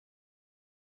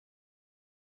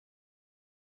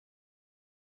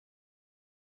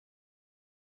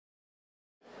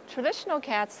Traditional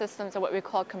CAD systems are what we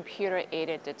call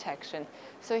computer-aided detection.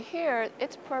 So here,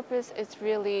 its purpose is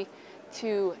really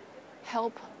to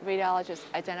help radiologists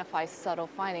identify subtle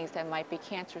findings that might be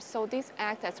cancerous. So these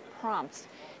act as prompts.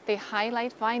 They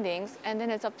highlight findings, and then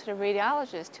it's up to the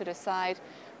radiologist to decide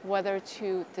whether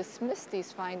to dismiss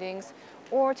these findings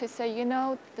or to say, you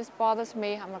know, this bothers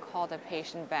me, I'm going to call the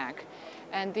patient back.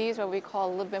 And these are what we call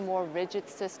a little bit more rigid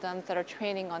systems that are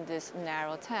training on this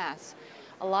narrow task.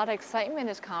 A lot of excitement in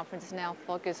this conference is now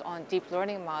focused on deep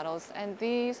learning models, and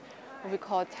these what we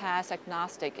call task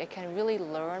agnostic. It can really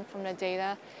learn from the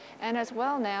data. And as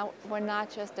well now, we're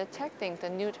not just detecting, the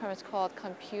new term is called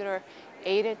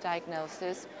computer-aided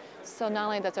diagnosis. So not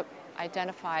only does it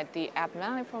identify the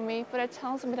abnormality for me, but it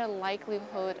tells me the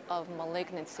likelihood of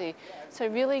malignancy. So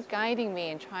really guiding me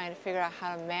in trying to figure out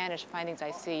how to manage findings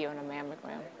I see on a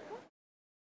mammogram.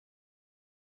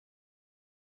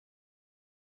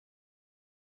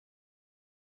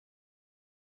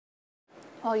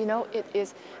 Well, you know, it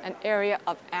is an area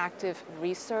of active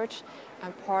research,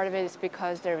 and part of it is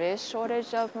because there is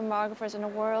shortage of mammographers in the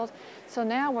world. So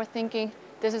now we're thinking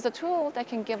this is a tool that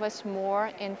can give us more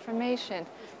information.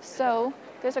 So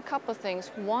there's a couple of things.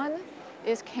 One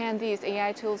is, can these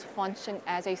AI tools function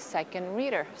as a second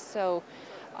reader? So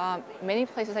many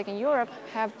places like in Europe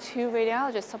have two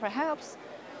radiologists, so perhaps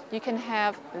you can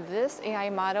have this AI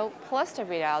model plus the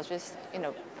radiologist,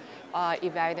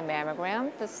 evaluate the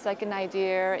mammogram. The second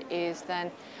idea is then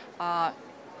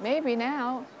maybe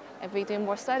now, if we do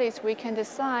more studies, we can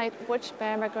decide which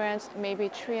mammograms may be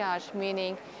triaged,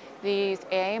 meaning these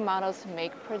AI models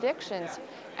make predictions.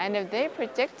 And if they're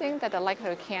predicting that the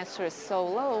likelihood of cancer is so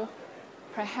low,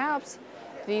 perhaps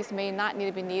these may not need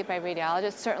to be needed by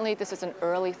radiologists. Certainly, this is an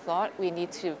early thought. We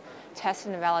need to test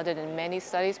and validate in many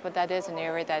studies, but that is an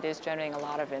area that is generating a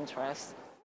lot of interest.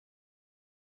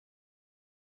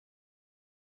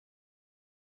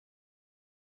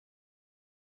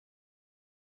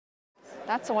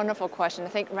 That's a wonderful question. I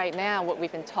think right now what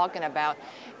we've been talking about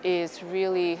is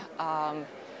really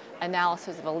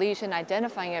analysis of a lesion,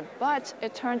 identifying it, but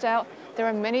it turns out there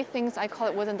are many things, I call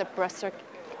it, within the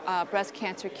breast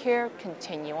cancer care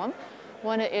continuum.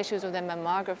 One of the issues with the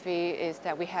mammography is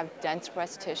that we have dense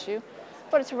breast tissue,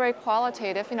 but it's very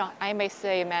qualitative. You know, I may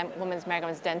say a woman's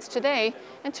mammogram is dense today,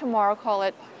 and tomorrow call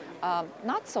it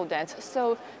not so dense.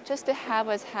 So just to have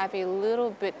us have a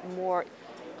little bit more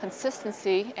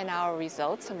consistency in our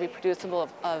results and reproducible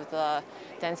of the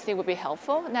density would be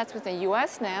helpful. And that's within the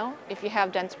US now. If you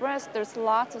have dense breasts, there's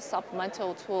lots of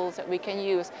supplemental tools that we can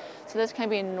use. So this can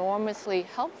be enormously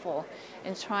helpful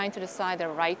in trying to decide the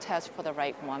right test for the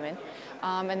right woman.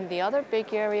 And the other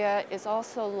big area is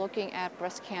also looking at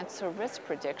breast cancer risk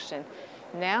prediction.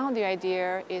 Now the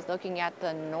idea is looking at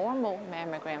the normal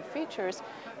mammogram features.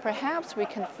 Perhaps we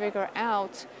can figure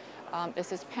out, is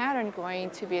this pattern going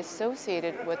to be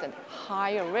associated with a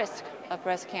higher risk of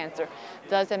breast cancer?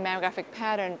 Does the mammographic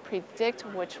pattern predict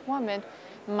which woman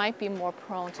might be more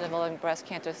prone to developing breast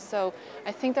cancer? So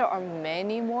I think there are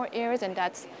many more areas, and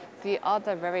that's the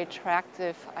other very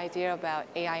attractive idea about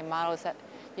AI models, that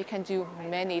you can do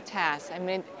many tasks. I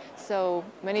mean, so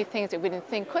many things that we didn't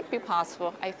think could be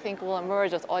possible, I think will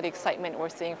emerge with all the excitement we're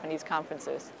seeing from these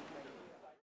conferences.